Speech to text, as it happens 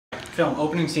Film,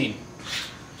 opening scene.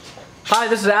 Hi,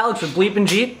 this is Alex with Bleep and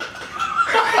Jeep.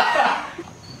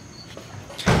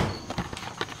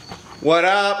 What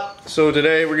up? So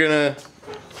today we're gonna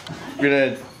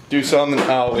do something.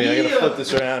 Oh wait, I gotta flip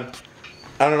this around.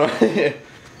 I don't know.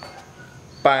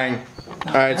 Bang.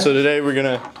 Alright, so today we're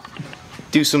gonna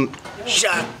do some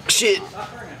shot shit.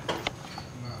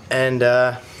 And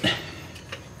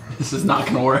this is not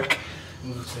gonna work.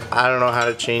 I don't know how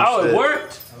to change it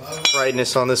worked!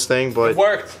 brightness on this thing, but it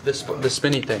worked! The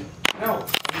spinny thing. No.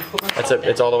 That's it,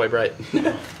 it's all the way bright.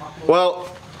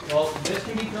 Well,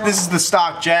 this is the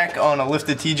stock jack on a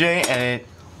lifted TJ, and it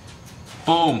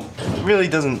boom. Really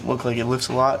doesn't look like it lifts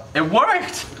a lot. It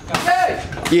worked! Okay!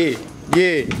 Yeah,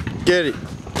 yeah, get it,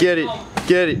 get it,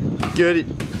 get it, get it.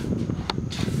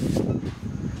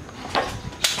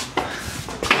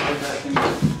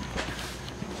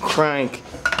 Crank.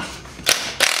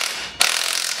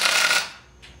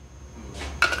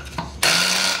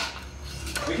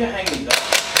 We can hang these up.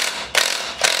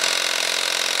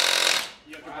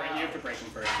 You have to break them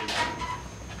first,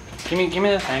 dude. Give me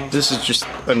the thing. This is just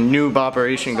a noob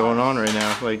operation going on right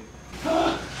now. Like,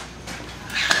 All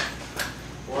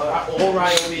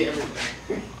right will be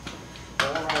everything.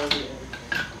 All right will be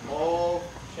everything. All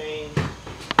chains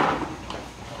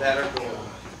that are going.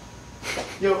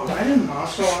 yo, am I in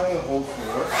monster on the whole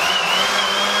floor?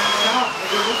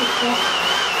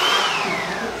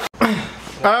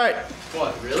 All right.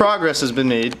 What, really? Progress has been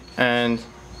made, and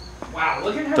Wow,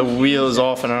 look at how the wheel is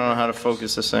off, and I don't know how to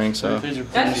focus this thing. So, all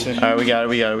right, we got it,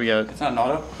 we got it, we got it. It's not an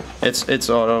auto? It's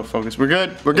auto focus. We're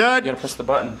good. We're good. You gotta press the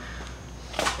button.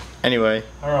 Anyway,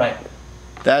 Alright.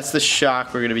 that's the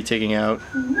shock we're gonna be taking out.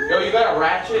 Yo, you got a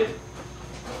ratchet?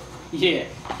 Yeah.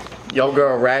 Yo,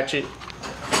 girl, ratchet.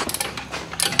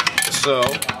 So,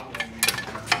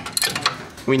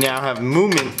 we now have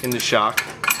movement in the shock,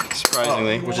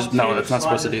 surprisingly. Which is, no, that's not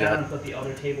supposed to do that. Put the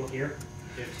other table here.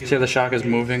 See how the shock is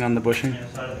moving on the bushing?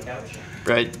 Side of the couch.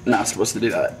 Right? Not supposed to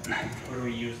do that. Or do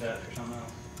we use that for something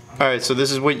else? Alright, so this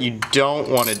is what you don't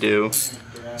want to do.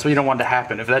 So you don't want it to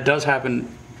happen. If that does happen,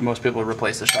 most people will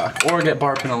replace the shock. Or get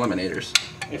bar pin eliminators.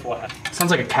 If what happens? Sounds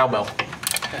like a cowbell.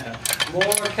 More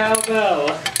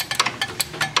cowbell.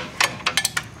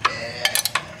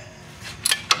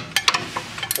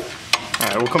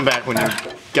 Alright, we'll come back when you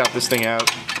got this thing out.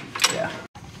 Yeah.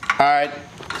 Alright,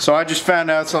 so I just found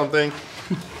out something.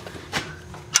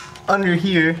 Under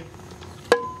here.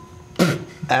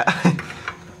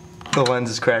 The lens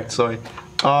is cracked, sorry.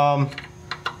 You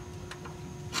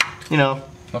know,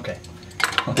 Okay.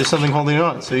 there's something holding it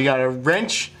on. So you gotta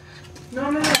wrench No.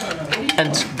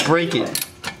 and break it.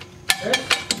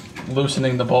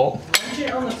 Loosening the bolt. Wrench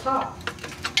it on the top.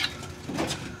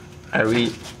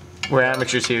 Alright, we're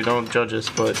amateurs here, don't judge us,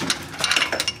 but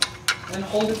Then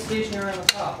hold it stationary on the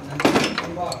top and then push it from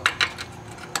the bottom.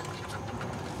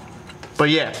 But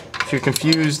yeah, if you're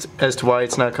confused as to why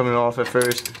it's not coming off at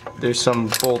first, there's some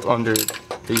bolt under it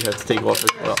that you have to take off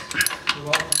as well. You're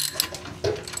welcome.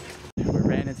 We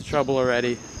ran into trouble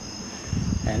already.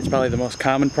 And it's probably the most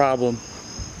common problem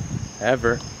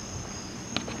ever.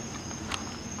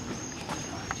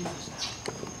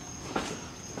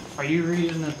 Are you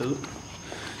reusing that boot?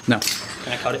 No.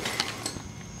 Can I cut it?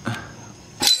 I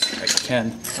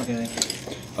can. Okay.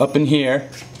 Up in here,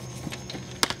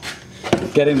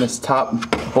 getting this top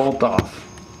bolt off.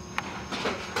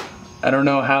 I don't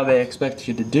know how they expect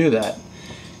you to do that.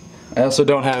 I also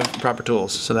don't have proper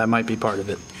tools, so that might be part of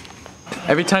it.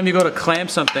 Every time you go to clamp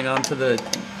something onto the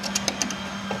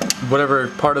whatever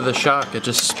part of the shock, it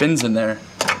just spins in there.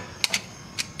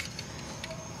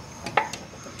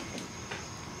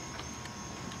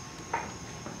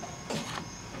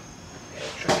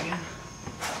 Try again.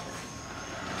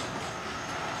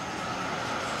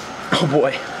 Oh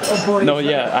boy. Oh boy. No,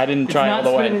 yeah, I didn't try all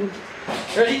the way.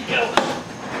 Ready? Go.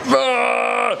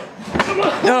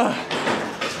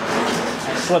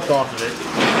 I slipped off of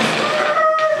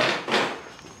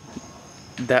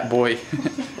it. That boy.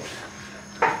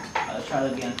 Let's try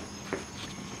that again.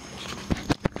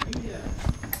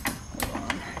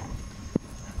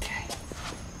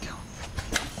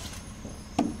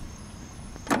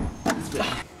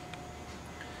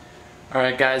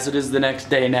 Alright guys, it is the next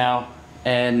day now,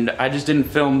 and I just didn't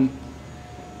film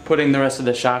putting the rest of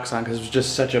the shocks on because it was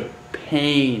just such a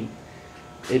pain.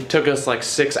 It took us like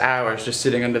 6 hours just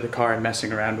sitting under the car and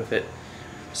messing around with it.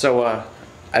 So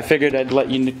I figured I'd let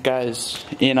you guys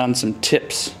in on some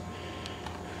tips.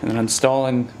 And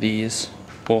installing these,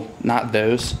 well, not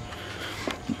those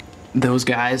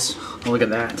guys. Look at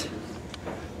that.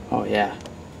 Oh yeah.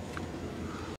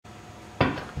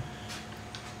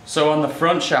 So on the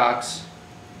front shocks,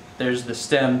 there's the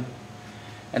stem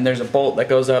and there's a bolt that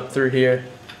goes up through here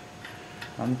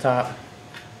on the top.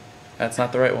 That's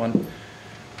not the right one.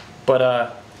 But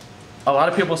a lot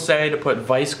of people say to put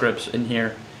vice grips in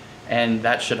here, and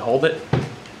that should hold it.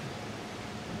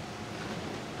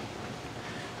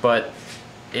 But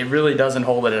it really doesn't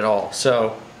hold it at all.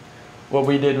 So what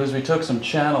we did was we took some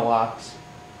channel locks,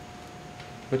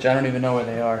 which I don't even know where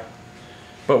they are,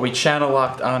 but we channel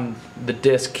locked on the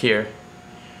disc here.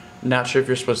 Not sure if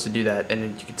you're supposed to do that,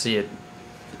 and you can see it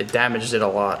damaged it a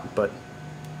lot, but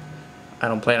I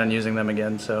don't plan on using them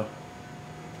again, so.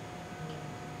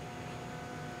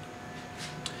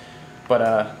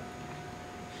 But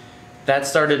that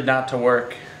started not to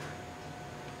work,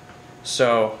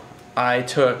 so I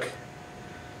took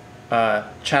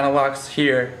channel locks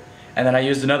here, and then I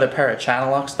used another pair of channel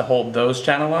locks to hold those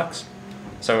channel locks,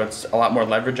 so it's a lot more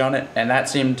leverage on it, and that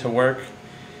seemed to work.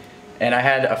 And I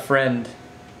had a friend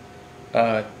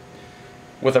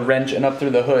with a wrench and up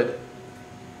through the hood,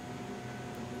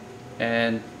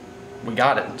 and we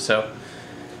got it. So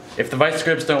if the vice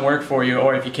grips don't work for you,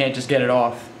 or if you can't just get it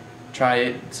off,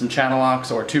 try some channel locks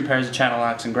or 2 pairs of channel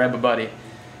locks and grab a buddy,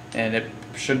 and it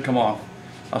should come off.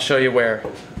 I'll show you where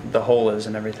the hole is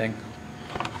and everything.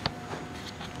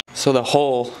 So the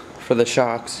hole for the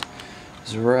shocks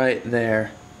is right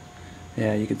there.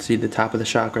 Yeah, you can see the top of the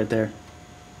shock right there.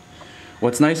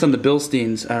 What's nice on the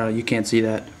Bilsteins, you can't see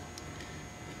that.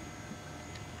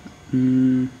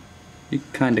 You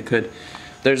kinda could.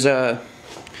 There's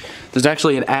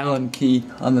actually an Allen key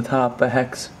on the top, a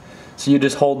hex. So you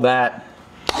just hold that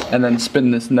and then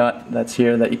spin this nut that's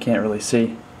here that you can't really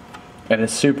see. And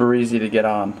it's super easy to get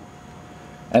on.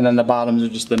 And then the bottoms are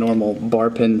just the normal bar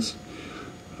pins,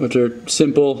 which are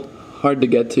simple, hard to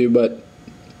get to, but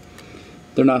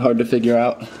they're not hard to figure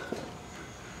out.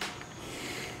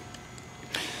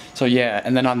 So yeah,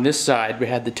 and then on this side we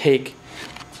had to take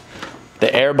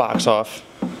the air box off,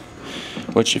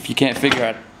 which if you can't figure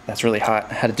out, that's really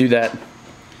hot, how to do that.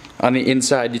 On the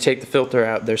inside you take the filter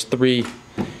out, there's 3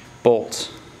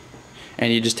 bolts,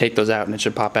 and you just take those out and it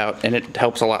should pop out, and it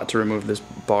helps a lot to remove this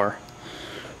bar.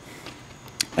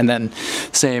 And then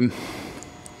same,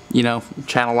 you know,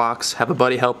 channel locks, have a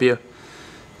buddy help you,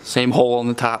 same hole on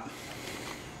the top.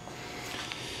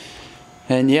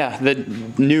 And yeah, the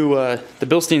new the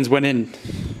Bilsteins went in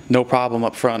no problem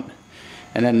up front,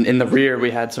 and then in the rear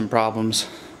we had some problems,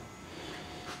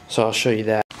 so I'll show you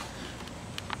that.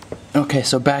 Okay,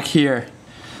 so back here,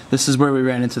 this is where we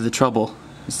ran into the trouble.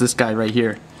 It's this guy right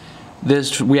here.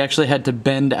 We actually had to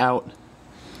bend out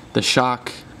the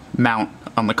shock mount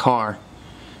on the car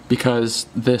because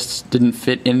this didn't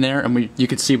fit in there, and you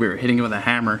could see we were hitting it with a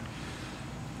hammer.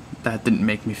 That didn't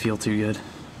make me feel too good.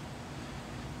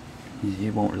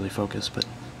 It won't really focus, but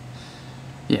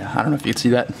yeah, I don't know if you can see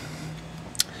that.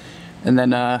 And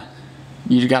then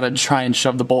you gotta try and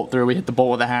shove the bolt through. We hit the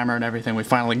bolt with a hammer and everything. We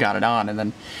finally got it on, and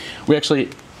then we actually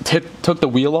took the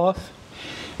wheel off,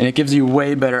 and it gives you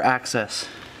way better access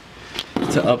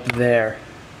to up there,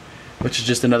 which is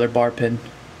just another bar pin,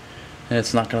 and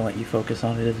it's not gonna let you focus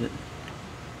on it, is it?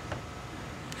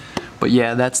 But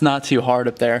yeah, that's not too hard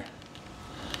up there.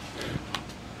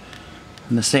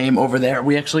 And the same over there.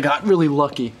 We actually got really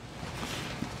lucky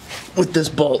with this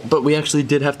bolt, but we actually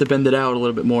did have to bend it out a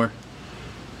little bit more.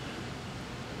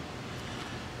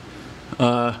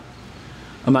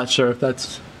 I'm not sure if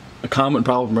that's a common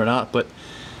problem or not, but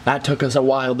that took us a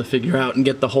while to figure out and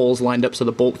get the holes lined up so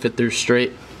the bolt fit through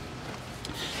straight.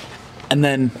 And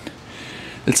then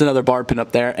it's another bar pin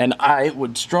up there, and I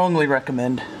would strongly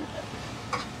recommend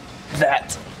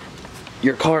that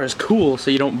your car is cool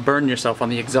so you don't burn yourself on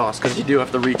the exhaust, because you do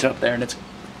have to reach up there and it's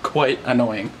quite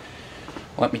annoying.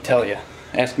 Let me tell you.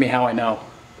 Ask me how I know.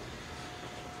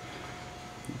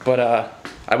 But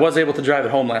I was able to drive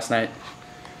it home last night,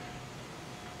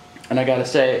 and I gotta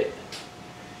say,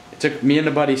 it took me and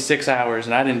a buddy 6 hours,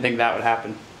 and I didn't think that would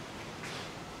happen.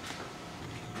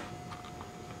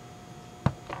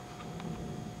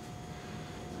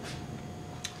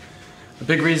 A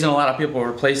big reason a lot of people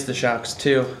replace the shocks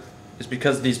too is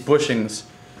because these bushings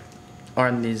are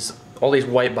in all these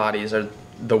white bodies are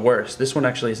the worst. This one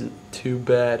actually isn't too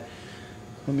bad.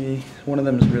 One of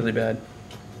them is really bad.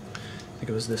 I think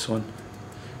it was this one.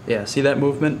 Yeah, see that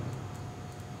movement?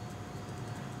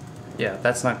 Yeah,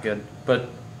 that's not good. But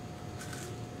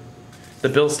the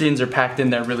Bilsteins are packed in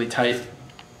there really tight.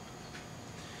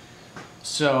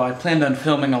 So I planned on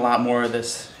filming a lot more of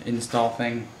this install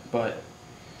thing, but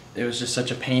it was just such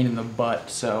a pain in the butt.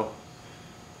 So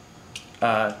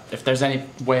if there's any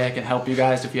way I can help you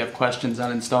guys, if you have questions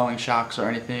on installing shocks or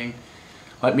anything,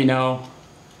 let me know.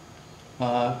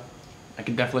 I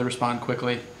can definitely respond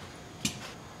quickly.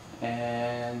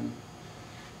 And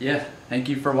yeah, thank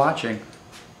you for watching.